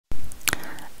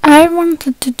I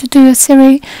wanted to do a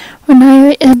series when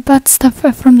I bought stuff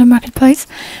from the marketplace,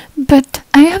 but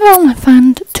I have only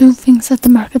found two things at the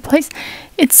marketplace.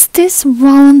 It's this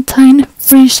Valentine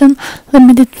version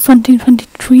limited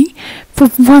 2023 for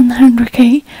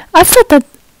 100k. I thought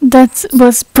that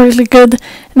was pretty good,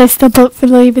 and I still don't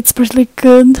believe it's pretty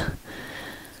good.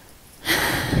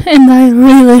 And I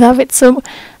really love it, so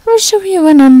I will show you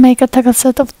when I make a tackle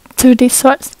set of 2D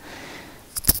swords.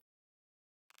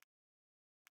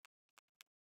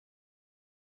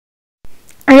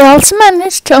 I also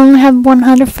managed to only have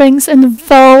 100 things in the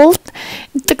vault.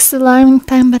 It took a long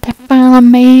time, but I finally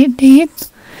made it.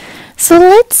 So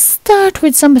let's start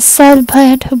with some saddle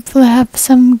pad. Hopefully I have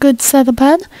some good saddle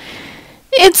pad.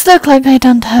 It looks like I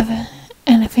don't have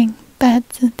anything, but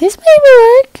this may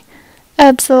work.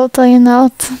 Absolutely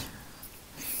not.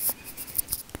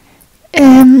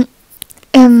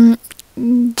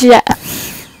 Yeah.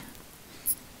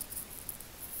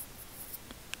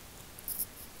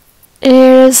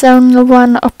 There is only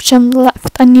one option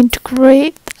left. I need to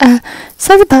create a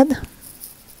saddle pad.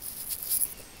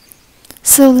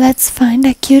 So let's find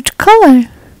a cute color.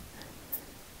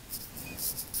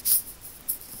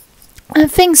 I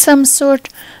think some sort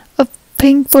of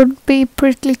pink would be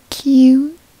pretty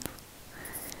cute.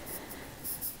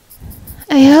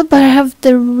 I hope I have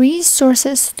the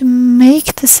resources to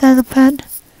make the saddle pad.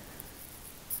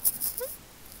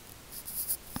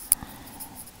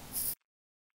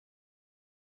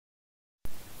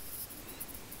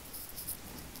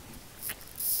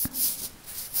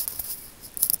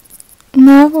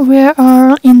 Now we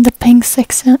are in the pink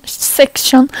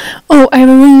section. Oh, I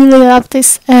really love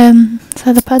this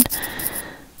saddle pad.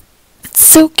 It's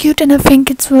so cute, and I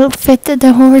think it will fit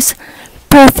the horse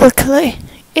perfectly.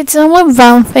 It's only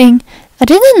one thing. I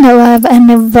didn't know I have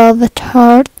any velvet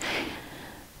heart.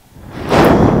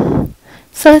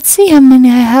 So let's see how many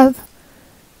I have.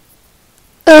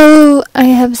 Oh, I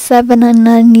have 7 and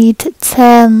I need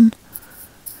 10.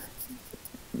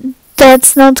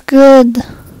 That's not good.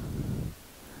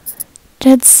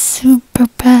 That's super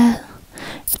bad.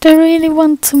 But I really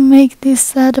want to make this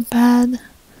saddle pad.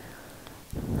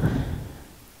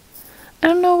 I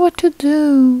don't know what to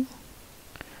do.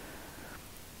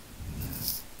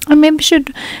 I maybe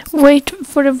should wait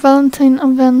for the Valentine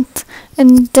event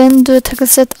and then do a tackle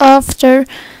set after.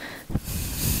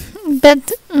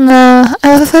 But no,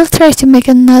 I will try to make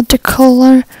another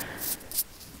color.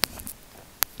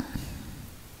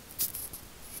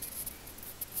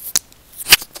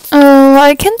 Oh,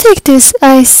 I can take this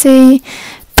icy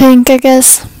pink, I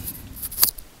guess.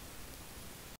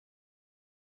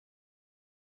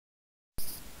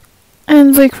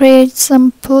 And we create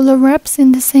some polo wraps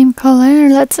in the same color.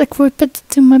 Let's equip it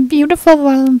to my beautiful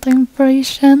Valentine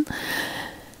version.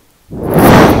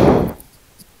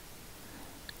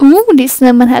 Ooh, this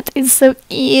snowman hat is so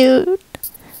cute.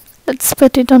 Let's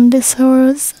put it on this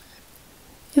horse.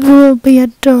 It will be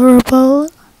adorable.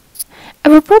 I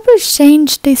will probably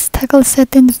change this tackle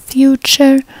set in the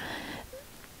future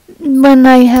when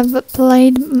I have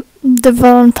played the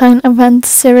Valentine event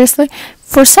seriously.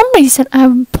 For some reason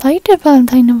I played the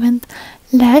Valentine event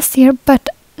last year, but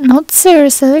not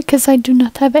seriously because I do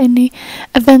not have any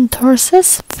event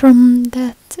horses from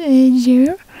that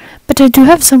year. But I do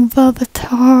have some velvet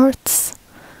hearts.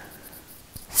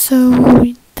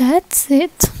 So that's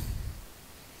it.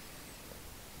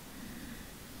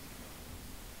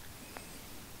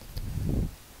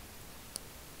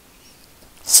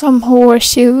 Some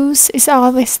horseshoes is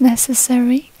always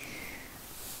necessary.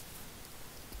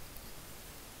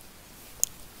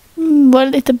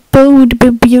 Well, the bow would be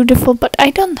beautiful, but I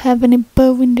don't have any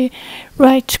bow in the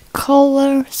right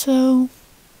color, so...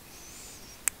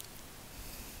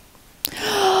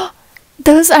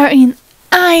 Those are in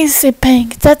icy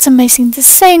pink. That's amazing. The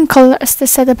same color as the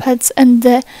saddle pads and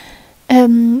the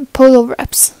polo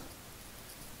wraps.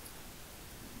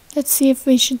 Let's see if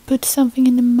we should put something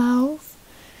in the mouth.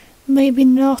 Maybe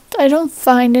not. I don't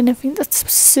find anything that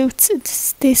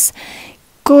suits this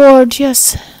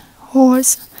gorgeous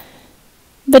horse.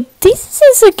 But this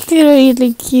is a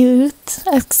really cute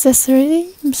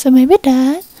accessory. So maybe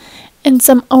that. And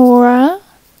some aura.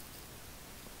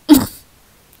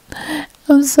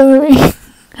 I'm sorry.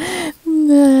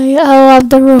 I love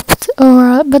the roped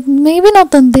aura, but maybe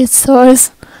not on this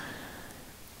horse.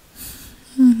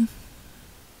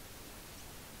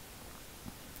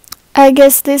 I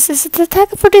guess this is the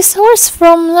tackle for this horse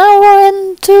from now on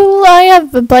until I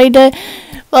have played the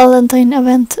Valentine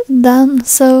event done.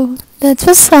 So that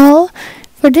was all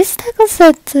for this tackle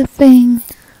set thing.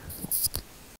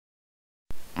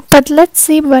 But let's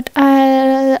see what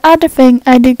other thing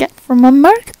I did get from a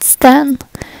market stand.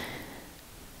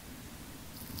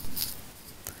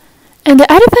 And the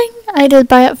other thing I did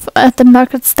buy at the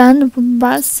market stand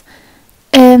was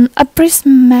a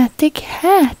prismatic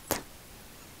hat.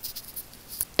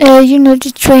 You know,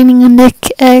 the training and the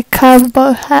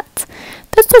cowboy hat.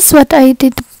 That was what I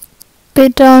did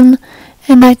bid on,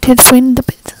 and I did win the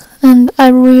bid. And I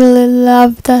really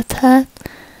love that hat.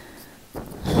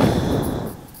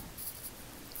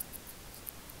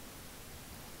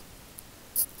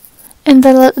 And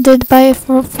I did buy it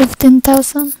for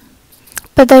 15,000.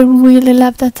 But I really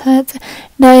love that hat.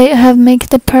 And I have made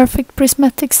the perfect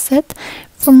prismatic set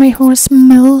for my horse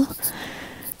Mill.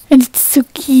 And it's so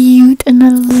cute and I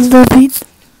love it.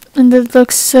 And it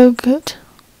looks so good.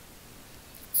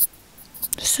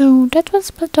 So that was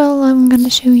about all I'm gonna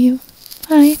show you.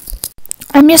 Hi.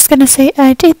 I'm just gonna say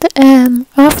I did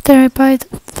after I bought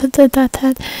that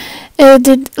hat, I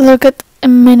did look at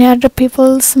many other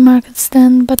people's market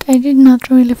stand, but I did not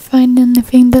really find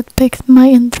anything that piqued my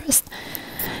interest.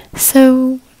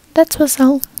 So that was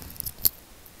all.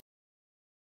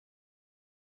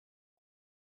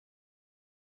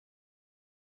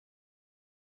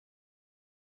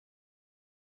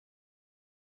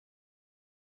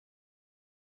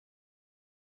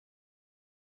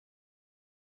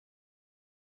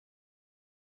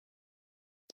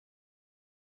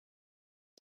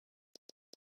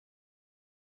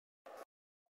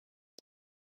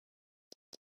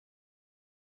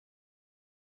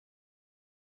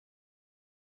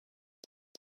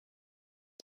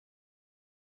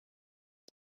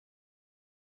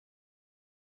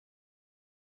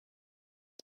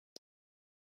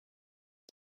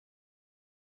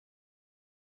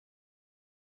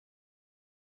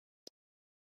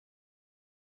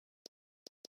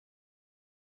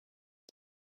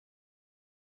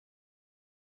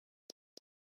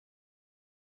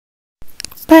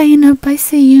 Bye, and I hope I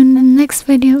see you in the next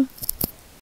video.